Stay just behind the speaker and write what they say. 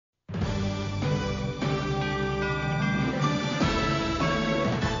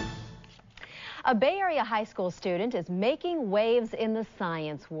A Bay Area high school student is making waves in the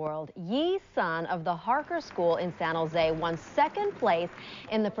science world. Yi Sun of the Harker School in San Jose won second place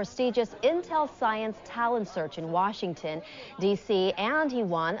in the prestigious Intel Science Talent Search in Washington, D.C., and he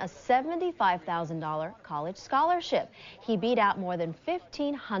won a $75,000 college scholarship. He beat out more than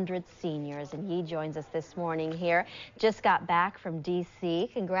 1,500 seniors, and Yi joins us this morning here. Just got back from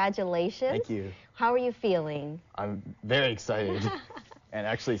D.C. Congratulations. Thank you. How are you feeling? I'm very excited. And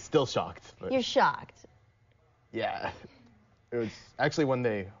actually still shocked. But You're shocked. yeah. It was actually when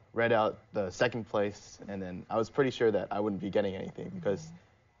they read out the second place, and then I was pretty sure that I wouldn't be getting anything because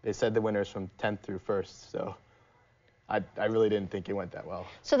they said the winners from 10th through 1st, so I really didn't think it went that well.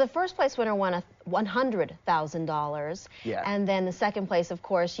 So the first place winner won $100,000. Yeah. And then the second place, of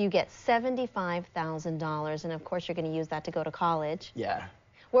course, you get $75,000, and of course you're going to use that to go to college. Yeah.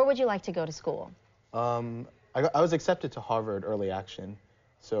 Where would you like to go to school? I was accepted to Harvard Early Action,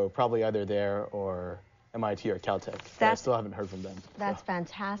 so probably either there or MIT or Caltech. But I still haven't heard from them. That's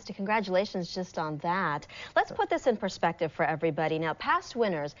fantastic. Congratulations just on that. Let's put this in perspective for everybody. Now, past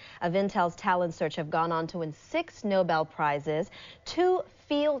winners of Intel's Talent Search have gone on to win 6 Nobel Prizes, 2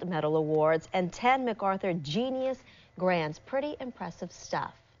 Field Medal Awards, and 10 MacArthur Genius Grants. Pretty impressive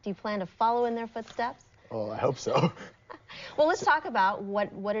stuff. Do you plan to follow in their footsteps? Oh, I hope so. Well, let's talk about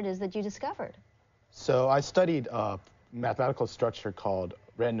what it is that you discovered. So I studied a mathematical structure called a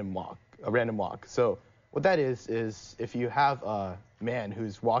random walk. So what that is if you have a man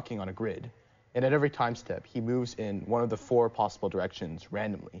who's walking on a grid, and at every time step he moves in one of the 4 possible directions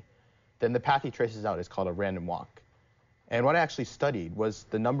randomly, then the path he traces out is called a random walk. And what I actually studied was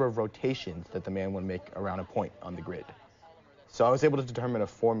the number of rotations that the man would make around a point on the grid. So I was able to determine a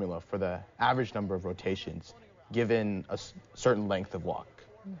formula for the average number of rotations given a certain length of walk.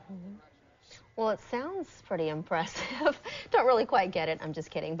 Mm-hmm. Well, it sounds pretty impressive. Don't really quite get it. I'm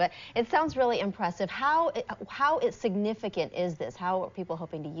just kidding. But it sounds really impressive. How significant is this? How are people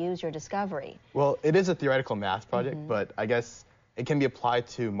hoping to use your discovery? Well, it is a theoretical math project, but I guess it can be applied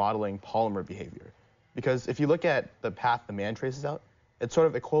to modeling polymer behavior. Because if you look at the path the man traces out, it's sort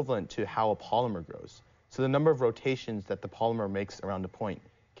of equivalent to how a polymer grows. So the number of rotations that the polymer makes around a point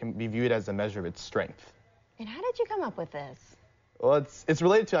can be viewed as a measure of its strength. And how did you come up with this? Well, it's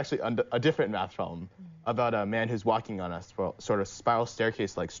related to actually a different math problem about a man who's walking on a sort of spiral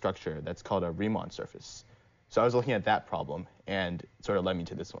staircase-like structure that's called a Riemann surface. So I was looking at that problem, and it sort of led me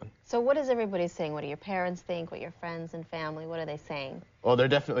to this one. So what is everybody saying? What do your parents think? What your friends and family, what are they saying? Well, they're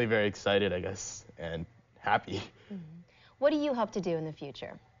definitely very excited, I guess, and happy. What do you hope to do in the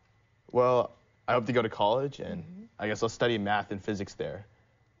future? Well, I hope to go to college, and I guess I'll study math and physics there.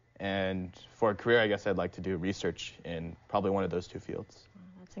 And for a career, I guess I'd like to do research in probably one of those 2 fields. Oh,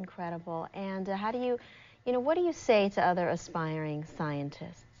 that's incredible. And how do what do you say to other aspiring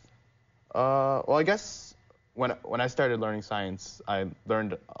scientists? Well, I guess when I started learning science, I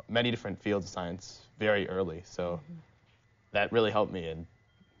learned many different fields of science very early. So that really helped me in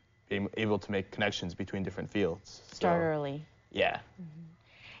being able to make connections between different fields. Start early. Yeah.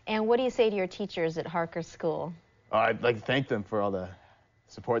 And what do you say to your teachers at Harker School? I'd like to thank them for all the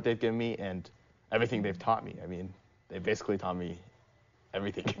support they've given me and everything they've taught me. I mean, they basically taught me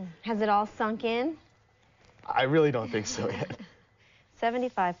everything. Has it all sunk in? I really don't think so yet.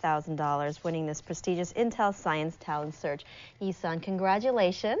 $75,000 winning this prestigious Intel Science Talent Search. Yi Sun,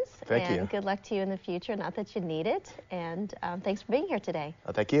 congratulations. Thank you. And good luck to you in the future. Not that you need it. And thanks for being here today.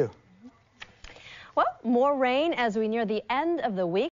 Thank you. Well, more rain as we near the end of the week.